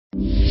I'm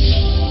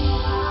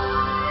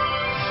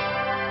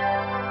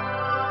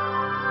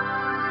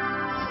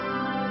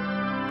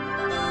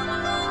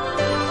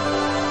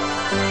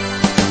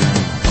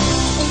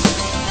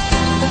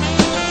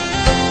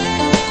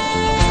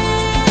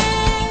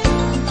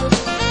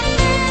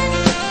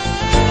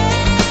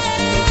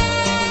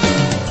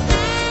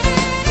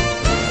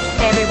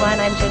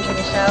Ginger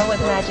Michelle with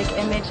Magic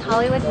Image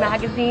Hollywood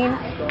Magazine,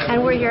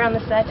 and we're here on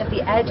the set of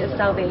The Edge of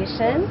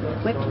Salvation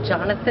with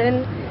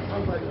Jonathan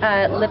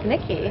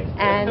Lipnicki.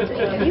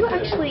 And you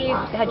actually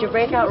had your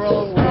breakout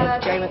role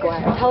with Jerry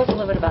Maguire. Tell us a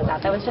little bit about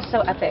that. That was just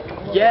so epic.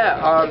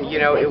 Yeah, you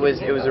know, it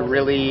was a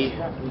really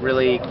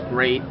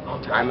great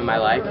time in my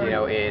life. You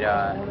know,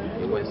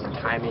 it was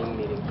timing,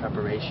 meeting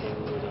preparation,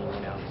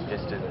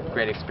 just a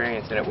great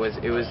experience, and it was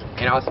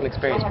an awesome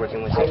experience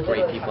working with such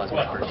great people as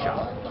my first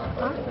job.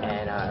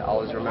 And I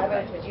always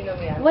remember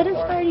that. What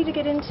inspired you to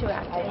get into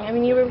acting? I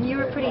mean, you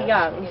were pretty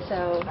young,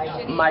 so.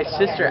 My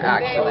sister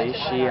actually,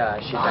 she'd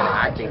done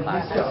acting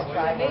classes,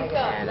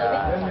 and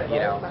you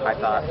know, I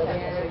thought,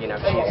 you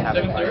know, she was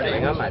having fun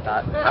doing them. I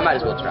thought I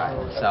might as well try.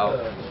 So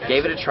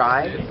gave it a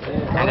try,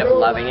 ended up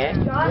loving it.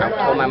 I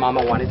told my mom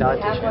I wanted to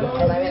audition.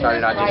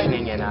 Started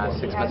auditioning, and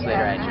 6 months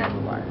later I had Jerry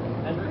Maguire.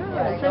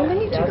 So when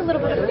you took a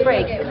little bit of a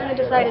break, you kind of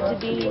decided to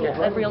be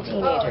a real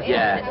teenager.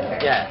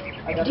 Yeah.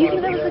 Do you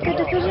think that was a good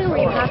decision? Were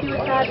you happy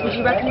with that? Would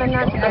you recommend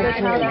that to other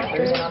child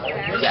actors?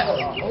 Yes,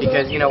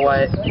 because you know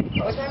what,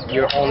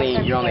 you're only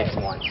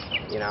once,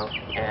 you know.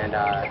 And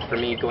for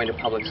me, going to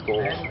public school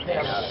and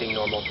being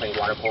normal, playing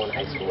water polo in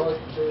high school,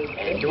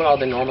 and doing all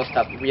the normal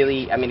stuff,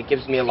 really, I mean, it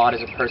gives me a lot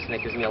as a person.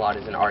 It gives me a lot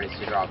as an artist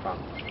to draw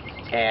from.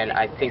 And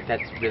I think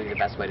that's really the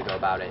best way to go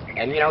about it.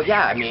 And you know,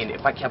 yeah, I mean,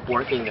 if I kept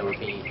working, there would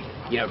be,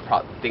 you know,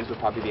 things would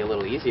probably be a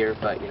little easier,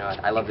 but you know,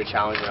 I love the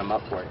challenge and I'm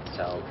up for it,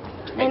 so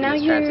making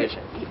this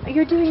transition.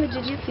 You're doing the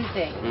jiu-jitsu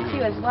thing,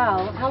 too, as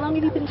well. How long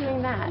have you been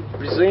doing that?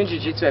 Brazilian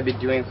jiu-jitsu I've been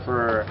doing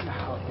for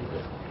about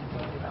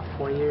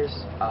 4 years.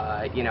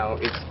 You know,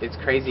 it's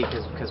crazy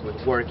because with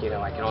work, you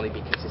know, I can only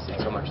be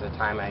consistent so much of the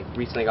time. I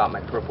recently got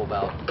my purple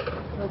belt,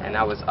 and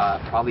that was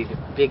probably the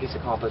biggest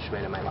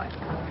accomplishment in my life.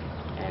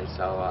 And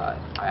so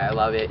I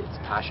love it. It's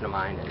a passion of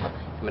mine, and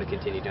I'm going to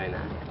continue doing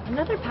that.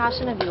 Another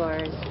passion of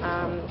yours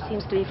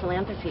seems to be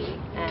philanthropy,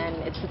 and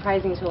it's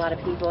surprising to a lot of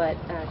people at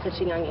such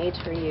a young age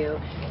for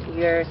you.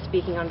 You're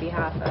speaking on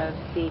behalf of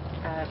the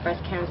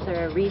Breast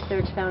Cancer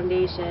Research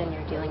Foundation.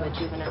 You're dealing with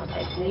juvenile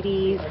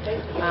diabetes,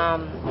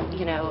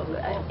 you know,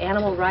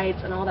 animal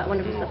rights, and all that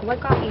wonderful stuff. What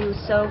got you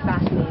so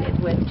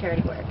fascinated with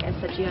charity work at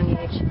such a young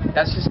age?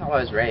 That's just how I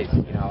was raised.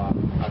 You know,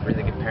 I have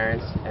really good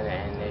parents, and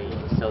they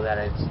instilled that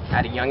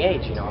at a young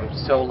age. You know, I'm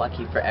so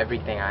lucky for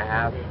everything I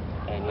have.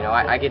 And you know,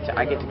 I get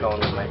to go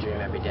and live my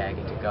dream every day. I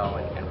get to go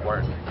and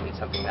work in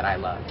something that I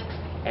love.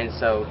 And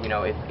so, you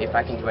know, if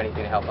I can do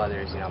anything to help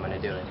others, you know, I'm going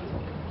to do it.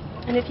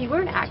 And if you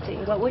weren't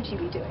acting, what would you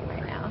be doing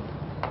right now?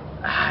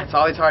 It's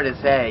always hard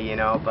to say, you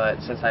know,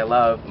 but since I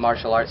love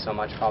martial arts so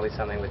much, probably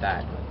something with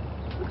that.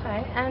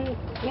 Okay, and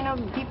you know,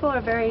 people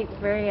are very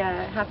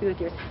happy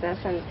with your success,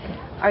 and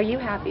are you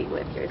happy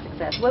with your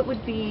success? What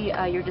would be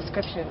your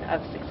description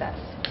of success?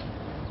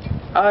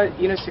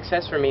 You know,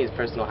 success for me is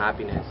personal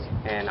happiness,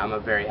 and I'm a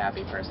very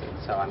happy person.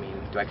 So, I mean,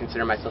 do I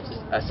consider myself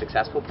a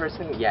successful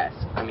person? Yes.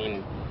 I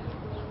mean,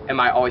 am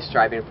I always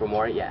striving for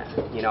more? Yeah.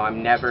 You know,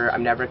 I'm never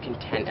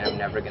content, and I'm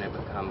never going to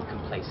become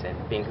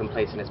complacent. Being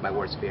complacent is my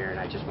worst fear, and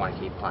I just want to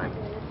keep climbing.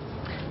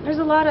 There's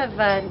a lot of,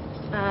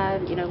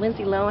 you know,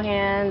 Lindsay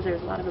Lohans,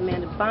 there's a lot of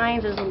Amanda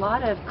Bynes, there's a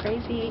lot of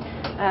crazy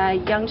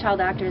young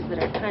child actors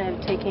that are kind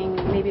of taking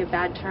maybe a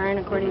bad turn,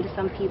 according to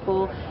some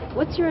people.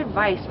 What's your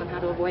advice on how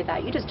to avoid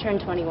that? You just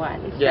turned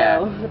 21, so...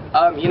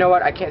 Yeah. You know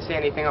what, I can't say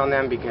anything on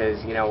them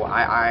because, you know,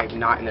 I'm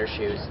not in their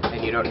shoes,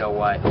 and you don't know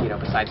what, you know,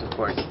 besides, of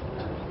course,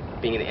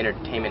 being in the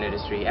entertainment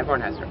industry,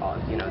 everyone has their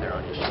own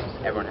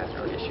issues. Everyone has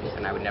their own issues,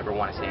 and I would never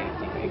want to say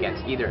anything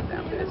against either of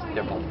them because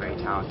they're both very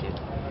talented.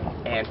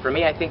 And for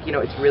me, I think, you know,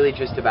 it's really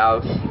just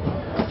about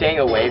staying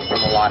away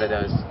from a lot of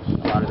those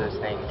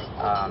things.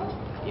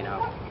 You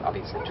know,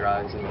 obviously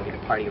drugs and maybe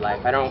the party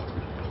life.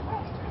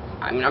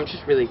 I mean, I'm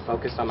just really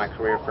focused on my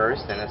career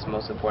first, and that's the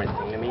most important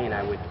thing to me, and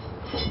I would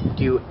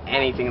do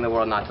anything in the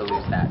world not to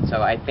lose that.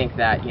 So I think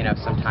that, you know,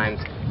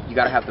 sometimes you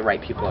got to have the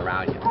right people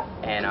around you.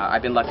 And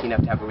I've been lucky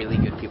enough to have really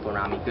good people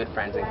around me, good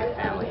friends and good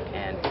family,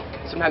 and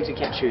sometimes you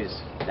can't choose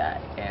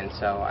that. And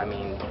so, I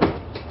mean,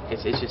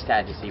 it's just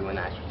sad to see when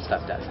that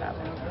stuff does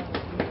happen.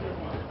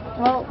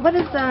 Well, what do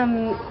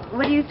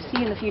you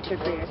see in the future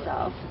for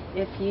yourself?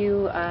 If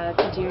you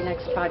could do your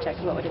next project,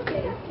 what would it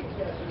be?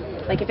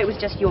 Like if it was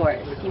just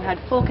yours, you had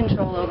full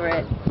control over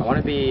it. I want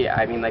to be,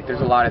 I mean, like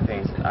there's a lot of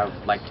things I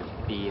would like to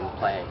be in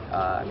play.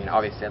 I mean,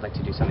 obviously I'd like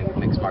to do something with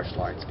mixed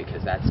martial arts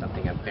because that's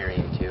something I'm very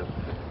into.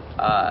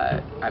 I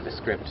have a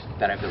script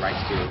that I have the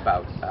rights to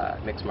about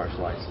mixed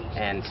martial arts.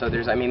 And so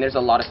there's a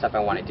lot of stuff I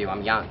want to do.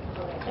 I'm young,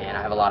 and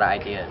I have a lot of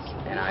ideas,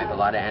 and I have a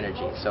lot of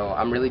energy. So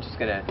I'm really just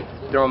going to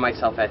throw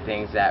myself at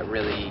things that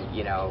really,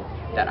 you know,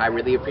 that I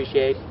really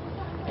appreciate,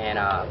 and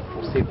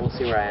we'll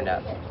see where I end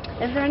up.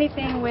 Is there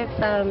anything with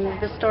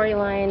the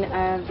storyline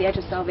of The Edge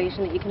of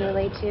Salvation that you can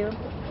relate to?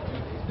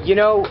 You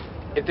know,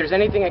 if there's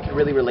anything I can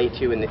really relate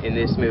to in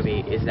this movie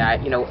is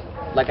that, you know,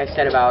 like I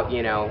said about,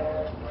 you know,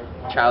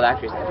 child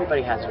actors,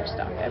 everybody has their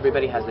stuff.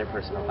 Everybody has their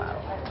personal battle.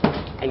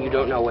 And you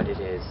don't know what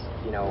it is,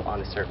 you know, on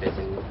the surface,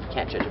 and you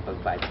can't judge a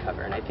book by its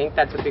cover. And I think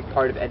that's a big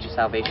part of Edge of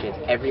Salvation is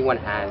everyone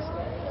has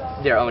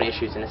their own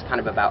issues, and it's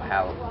kind of about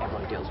how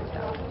everyone deals with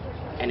them.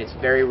 And it's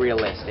very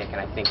realistic, and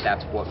I think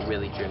that's what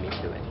really drew me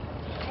to it.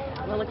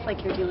 Well, it looks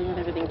like you're dealing with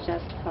everything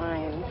just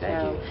fine.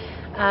 Thank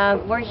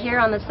you. We're here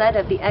on the set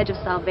of The Edge of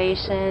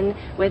Salvation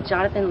with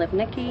Jonathan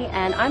Lipnicki,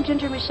 and I'm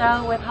Ginger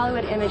Michelle with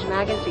Hollywood Image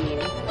Magazine.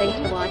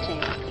 Thanks for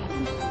watching.